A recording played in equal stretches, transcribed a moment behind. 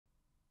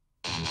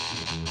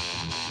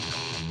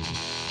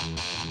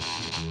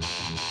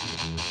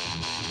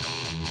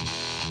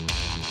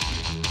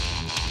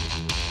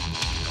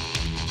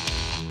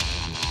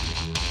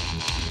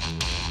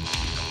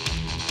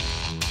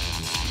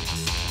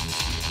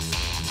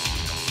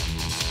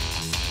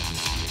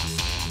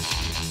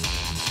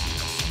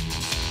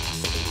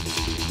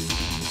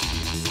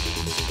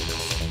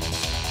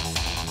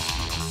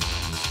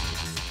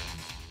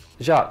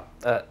Jacques,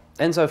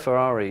 Enzo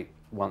Ferrari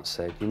once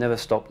said, you never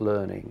stop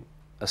learning,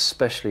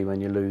 especially when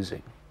you're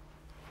losing.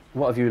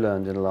 What have you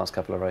learned in the last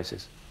couple of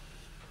races?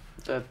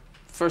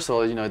 First of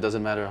all, it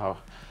doesn't matter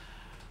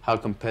how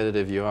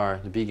competitive you are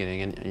at the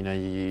beginning,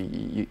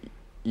 and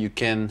you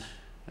can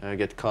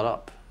get caught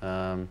up,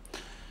 and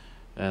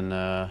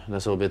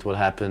that's a little bit what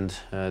happened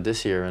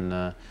this year.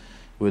 And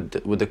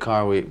with the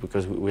car,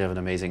 because we have an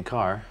amazing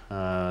car,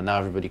 now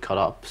everybody caught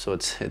up, so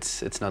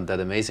it's not that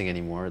amazing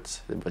anymore.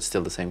 But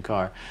still the same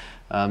car.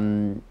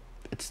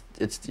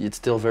 It's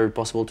still very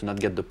possible to not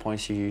get the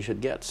points you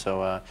should get.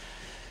 So.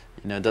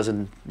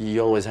 You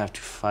always have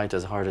to fight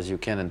as hard as you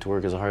can and to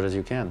work as hard as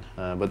you can.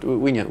 But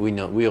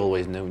we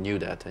always knew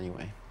that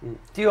anyway.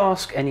 Do you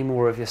ask any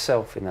more of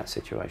yourself in that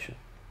situation?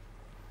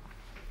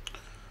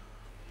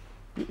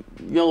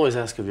 You always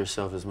ask of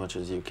yourself as much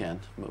as you can.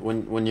 But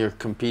when you're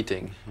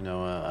competing,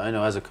 I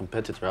know as a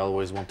competitor, I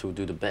always want to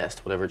do the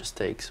best, whatever it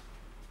takes.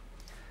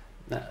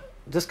 Now,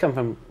 just come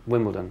from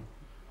Wimbledon,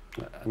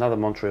 another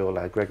Montreal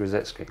lad, Greg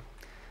Rosetsky,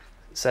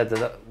 said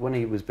that when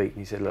he was beaten,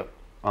 he said, "Look,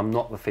 I'm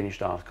not the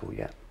finished article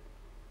yet."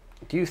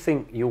 Do you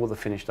think you're the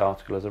finished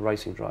article as a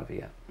racing driver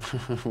yet?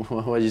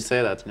 Why did you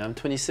say that? I'm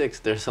 26.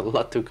 There's a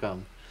lot to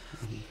come.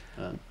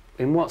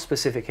 In what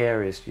specific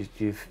areas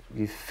do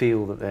you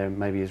feel that there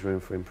maybe is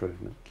room for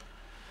improvement?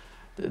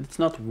 It's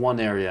not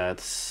one area.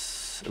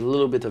 It's a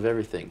little bit of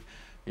everything.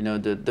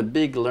 The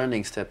big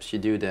learning steps you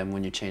do them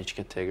when you change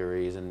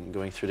categories and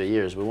going through the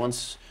years.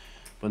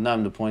 But now I'm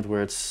at the point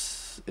where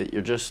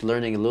you're just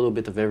learning a little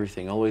bit of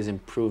everything, always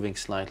improving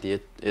slightly.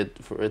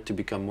 For it to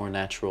become more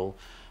natural.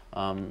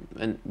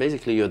 And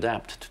basically you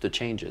adapt to the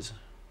changes.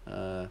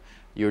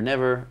 You're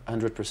never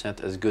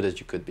 100% as good as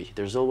you could be.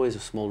 There's always a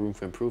small room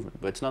for improvement,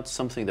 but it's not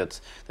something that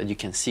you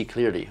can see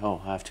clearly.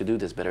 Oh, I have to do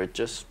this better. It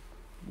just,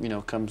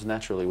 comes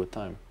naturally with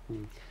time.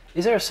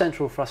 Is there a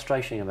central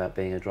frustration about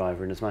being a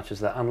driver in as much as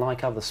that,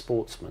 unlike other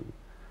sportsmen,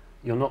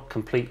 you're not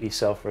completely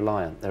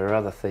self-reliant? There are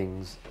other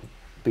things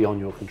beyond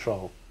your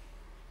control.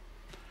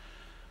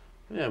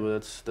 Yeah,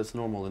 but that's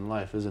normal in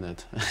life, isn't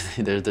it?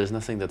 There's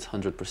nothing that's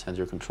 100%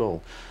 your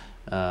control.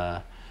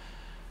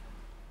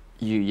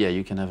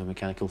 You can have a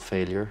mechanical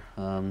failure,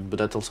 but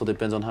that also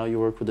depends on how you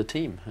work with the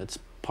team. It's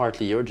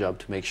partly your job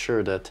to make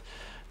sure that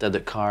the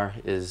car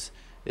is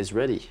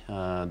ready.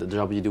 The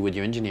job you do with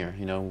your engineer,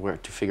 where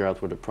to figure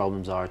out where the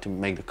problems are to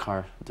make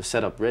the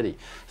setup ready.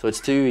 So it's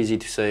too easy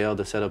to say, oh,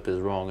 the setup is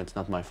wrong, it's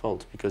not my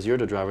fault, because you're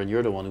the driver and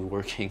you're the one who's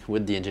working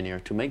with the engineer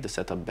to make the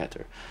setup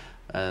better.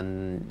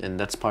 And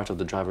that's part of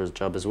the driver's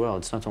job as well.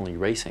 It's not only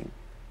racing.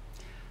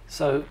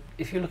 So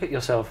if you look at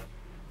yourself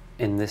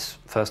in this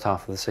first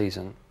half of the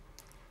season,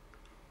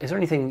 is there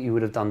anything you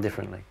would have done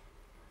differently?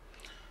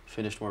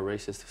 Finished more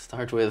races to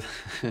start with.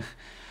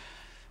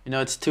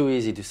 It's too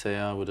easy to say,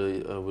 I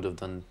would have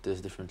done this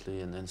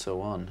differently and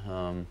so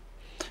on.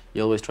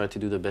 You always try to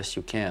do the best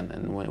you can,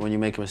 and when you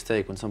make a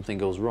mistake, when something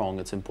goes wrong,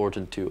 it's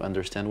important to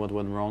understand what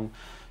went wrong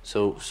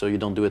so you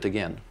don't do it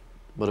again.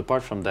 But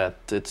apart from that,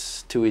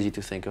 it's too easy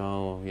to think,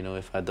 oh,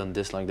 if I'd done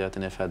this like that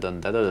and if I'd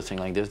done that other thing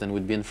like this, then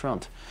we'd be in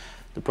front.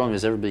 The problem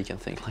is everybody can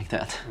think like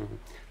that.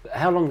 But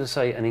how long does,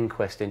 say, an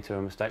inquest into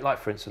a mistake, like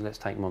for instance, let's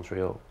take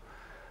Montreal,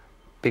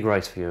 big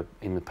race for you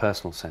in the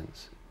personal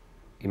sense,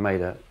 you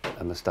made a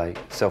mistake,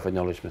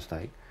 self-acknowledged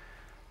mistake.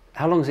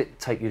 How long does it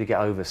take you to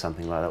get over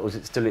something like that, or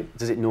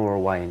does it gnaw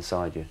away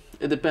inside you?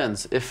 It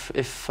depends.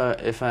 If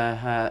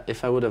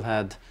I would have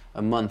had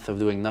a month of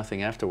doing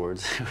nothing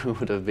afterwards, it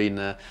would have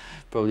been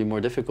probably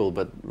more difficult.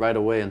 But right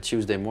away on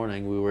Tuesday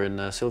morning, we were in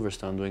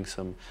Silverstone doing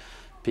some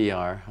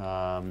PR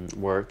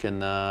work,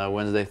 and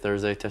Wednesday,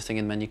 Thursday testing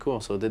in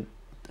Manicourt. So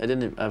I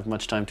didn't have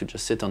much time to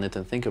just sit on it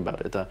and think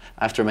about it.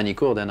 After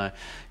Manicourt,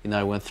 then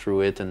I went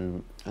through it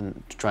and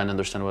try and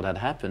understand what had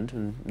happened,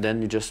 and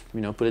then you just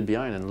put it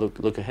behind and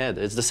look ahead.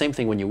 It's the same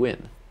thing when you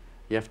win.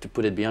 You have to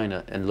put it behind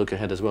and look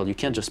ahead as well. You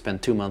can't just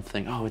spend 2 months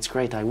thinking, oh, it's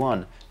great, I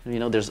won.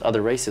 There's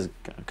other races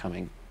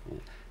coming.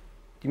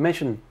 You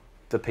mentioned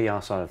the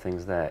PR side of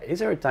things there. Is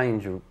there a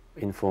danger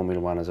in Formula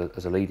One as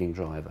a leading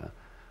driver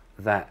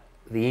that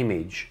the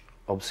image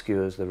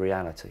obscures the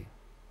reality?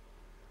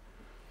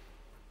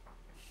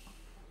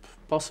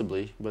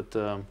 Possibly, but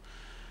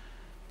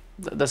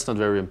that's not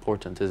very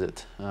important, is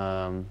it?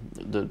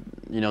 The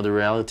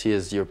reality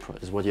is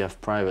what you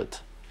have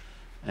private,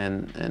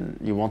 and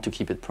you want to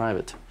keep it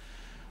private.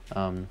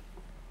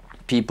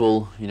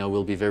 People,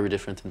 will be very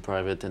different in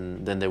private,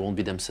 and then they won't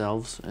be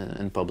themselves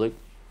in public.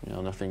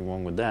 Nothing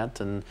wrong with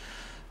that. And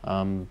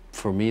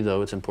for me,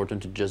 though, it's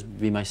important to just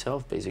be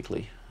myself,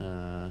 basically.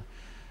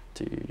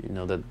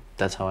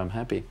 That's how I'm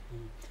happy.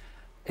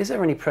 Is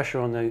there any pressure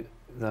on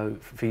though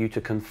for you to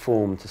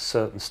conform to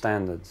certain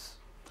standards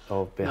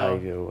of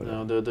behaviour?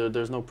 No,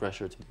 there's no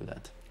pressure to do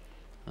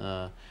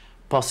that.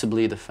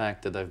 Possibly the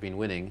fact that I've been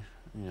winning,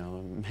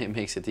 it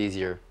makes it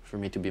easier for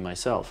me to be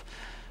myself.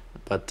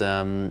 But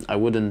I'm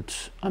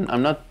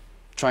not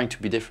trying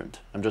to be different.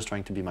 I'm just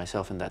trying to be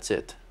myself, and that's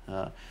it.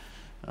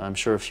 I'm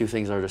sure a few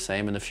things are the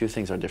same and a few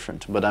things are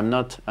different. But I'm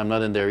not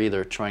in there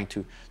either trying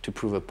to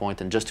prove a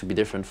point and just to be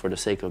different for the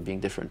sake of being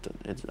different.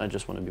 I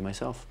just want to be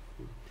myself.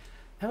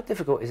 How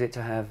difficult is it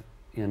to have,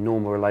 you know,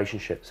 normal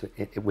relationships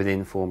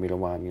within Formula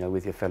One, you know,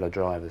 with your fellow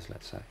drivers,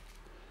 let's say?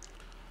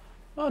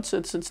 Well,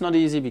 it's not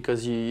easy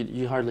because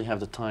you hardly have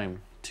the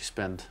time to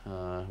spend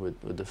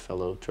with the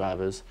fellow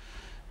drivers.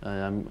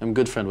 I'm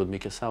good friend with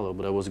Mika Salo,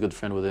 but I was a good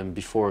friend with him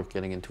before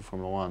getting into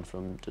Formula One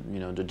from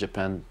the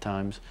Japan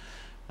times,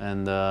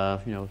 and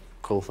you know,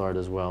 Coulthard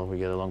as well. We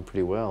get along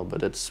pretty well,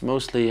 but it's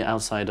mostly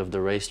outside of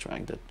the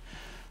racetrack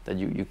that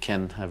you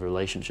can have a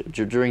relationship.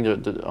 During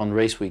on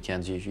race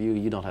weekends,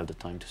 you don't have the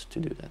time to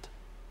do that.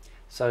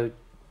 So,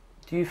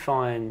 do you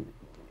find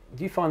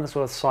the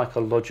sort of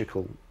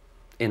psychological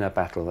inner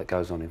battle that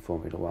goes on in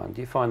Formula One?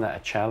 Do you find that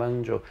a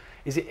challenge, or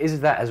is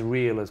that as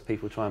real as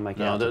people try and make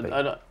it out to be?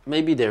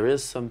 Maybe there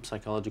is some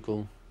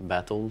psychological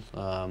battle,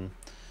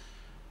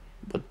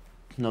 but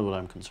not what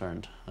I'm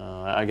concerned.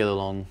 I get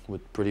along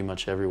with pretty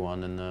much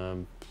everyone,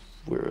 and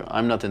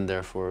I'm not in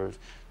there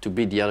to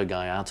beat the other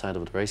guy outside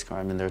of the race car.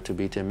 I'm in there to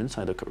beat him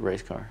inside the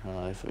race car.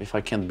 If I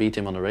can't beat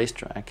him on the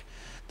racetrack,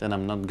 then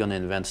I'm not gonna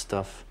invent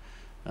stuff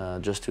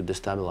just to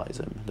destabilize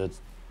him.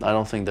 I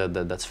don't think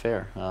that's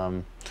fair.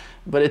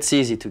 But it's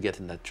easy to get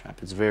in that trap.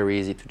 It's very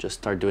easy to just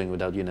start doing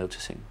without you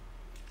noticing.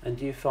 And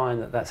do you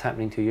find that that's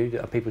happening to you?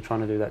 Are people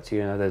trying to do that to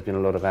you? You know, there's been a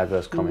lot of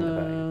adverse comment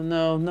about you.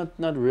 No,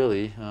 not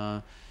really.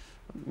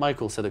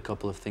 Michael said a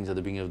couple of things at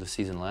the beginning of the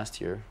season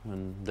last year,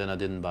 and then I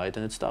didn't bite,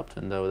 and it stopped,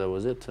 and that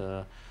was it.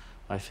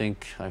 I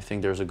think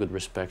there's a good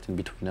respect in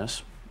between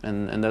us,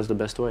 and that's the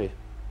best way.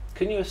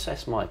 Can you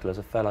assess Michael as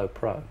a fellow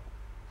pro?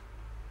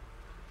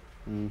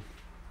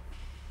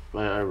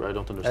 I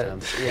don't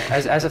understand. Yeah,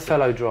 as a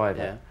fellow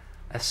driver, yeah.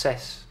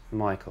 Assess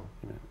Michael.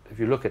 You know, if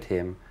you look at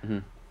him, Mm-hmm.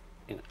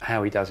 you know,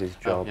 how he does his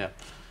job. Yeah.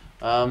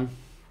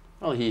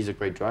 Well, he's a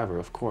great driver,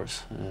 of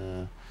course.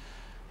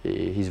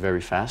 He's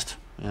very fast,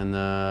 and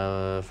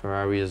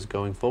Ferrari is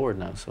going forward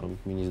now. So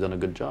I mean, he's done a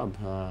good job.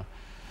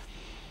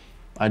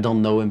 I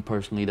don't know him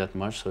personally that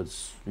much, so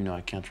it's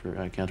I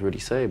can't really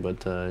say.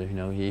 But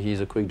he's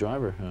a quick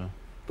driver.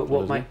 But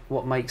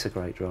what makes a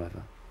great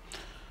driver?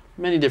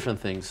 Many different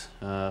things.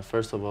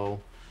 First of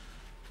all,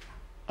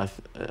 I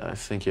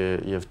think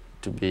you have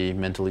to be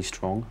mentally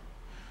strong,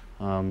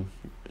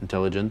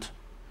 intelligent,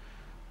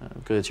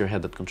 because it's your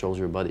head that controls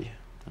your body,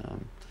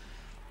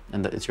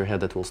 and it's your head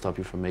that will stop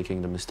you from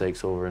making the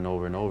mistakes over and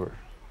over and over.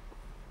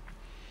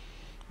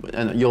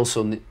 And you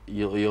also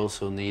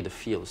need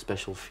a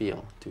special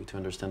feel to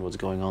understand what's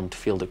going on, to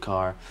feel the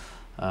car,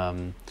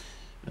 and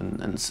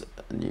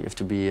you have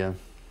to be.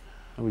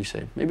 How would you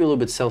say? Maybe a little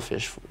bit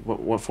selfish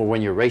for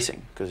when you're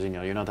racing, because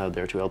you're not out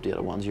there to help the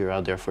other ones. You're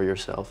out there for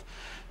yourself,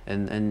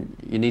 and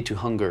you need to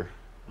hunger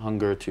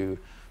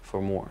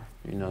for more.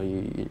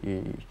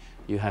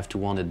 You have to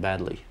want it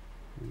badly.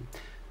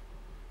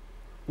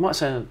 It might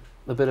sound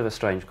a bit of a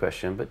strange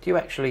question, but do you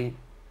actually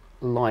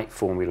like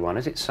Formula One?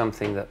 Is it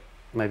something that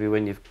maybe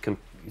when you've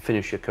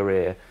finished your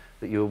career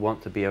that you'll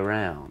want to be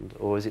around,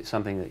 or is it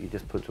something that you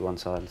just put to one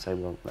side and say,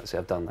 well, that's it,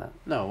 I've done that?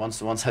 No,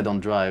 once I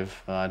don't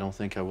drive, I don't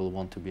think I will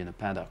want to be in a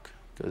paddock,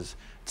 because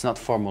it's not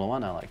Formula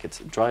One I like, it's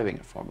driving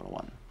a Formula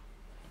One.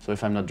 So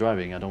if I'm not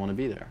driving, I don't want to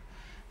be there.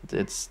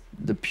 It's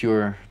the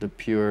pure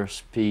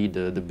speed,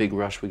 the big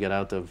rush we get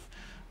out of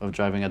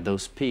driving at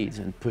those speeds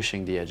and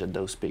pushing the edge at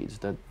those speeds.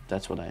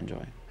 That's what I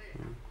enjoy.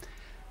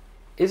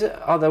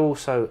 Are there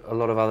also a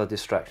lot of other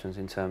distractions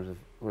in terms of,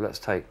 well, let's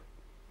take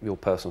your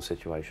personal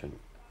situation.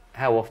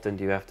 How often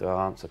do you have to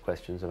answer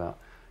questions about,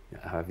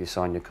 have you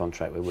signed your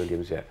contract with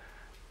Williams yet?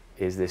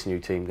 Is this new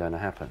team going to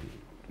happen?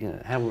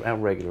 How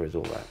regular is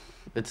all that?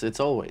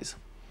 It's always.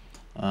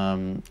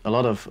 A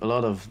lot of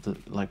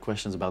the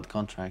questions about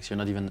contracts, you're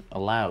not even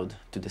allowed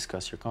to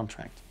discuss your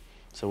contract.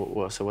 So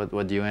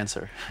what do you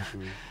answer?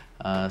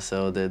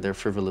 So they're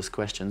frivolous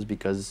questions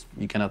because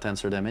you cannot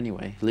answer them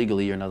anyway.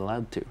 Legally, you're not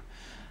allowed to.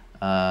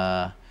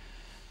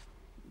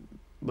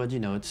 But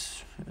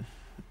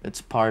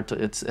it's part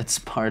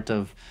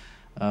of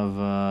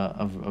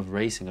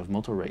racing, of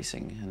motor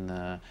racing,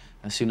 and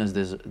as soon as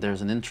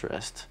there's an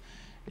interest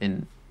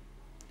in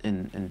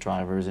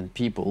drivers and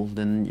people,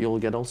 then you'll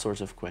get all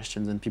sorts of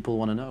questions, and people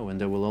want to know, and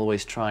they will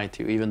always try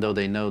to, even though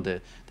they know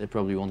that they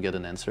probably won't get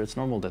an answer. It's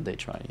normal that they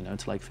try.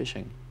 It's like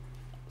fishing.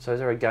 So is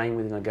there a game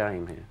within a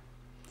game here?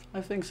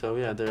 I think so.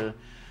 Yeah,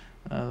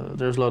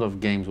 there's a lot of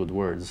games with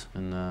words,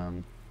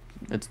 and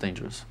it's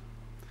dangerous.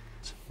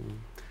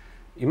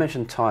 You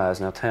mentioned tyres.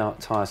 Now,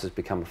 tyres has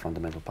become a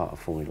fundamental part of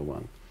Formula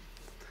One.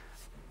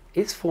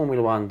 Is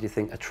Formula One, do you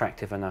think,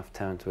 attractive enough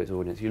to its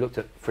audience? You looked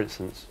at, for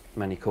instance,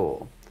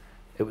 Manicourt.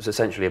 It was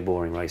essentially a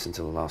boring race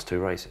until the last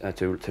two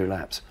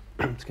laps.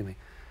 Excuse me.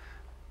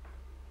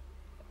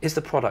 Is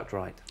the product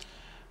right?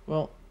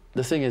 Well,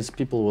 the thing is,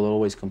 people will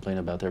always complain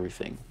about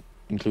everything,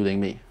 including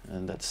me,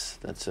 and that's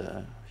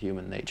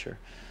human nature.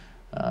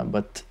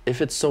 But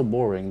if it's so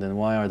boring, then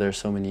why are there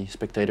so many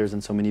spectators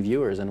and so many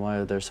viewers, and why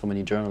are there so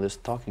many journalists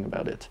talking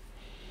about it?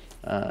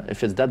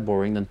 If it's that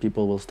boring, then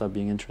people will stop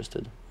being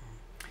interested.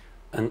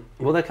 And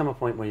will there come a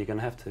point where you're going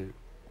to have to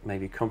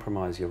maybe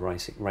compromise your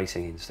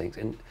racing instincts?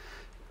 And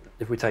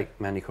if we take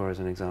Mandicore as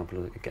an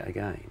example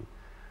again,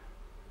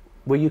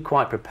 were you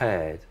quite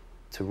prepared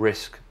to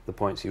risk the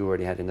points you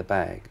already had in the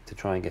bag to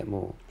try and get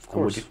more? Of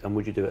course. And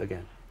would you do it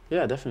again?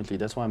 Yeah, definitely.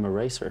 That's why I'm a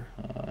racer.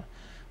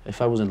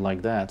 If I wasn't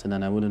like that,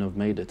 then I wouldn't have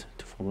made it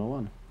to Formula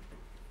 1.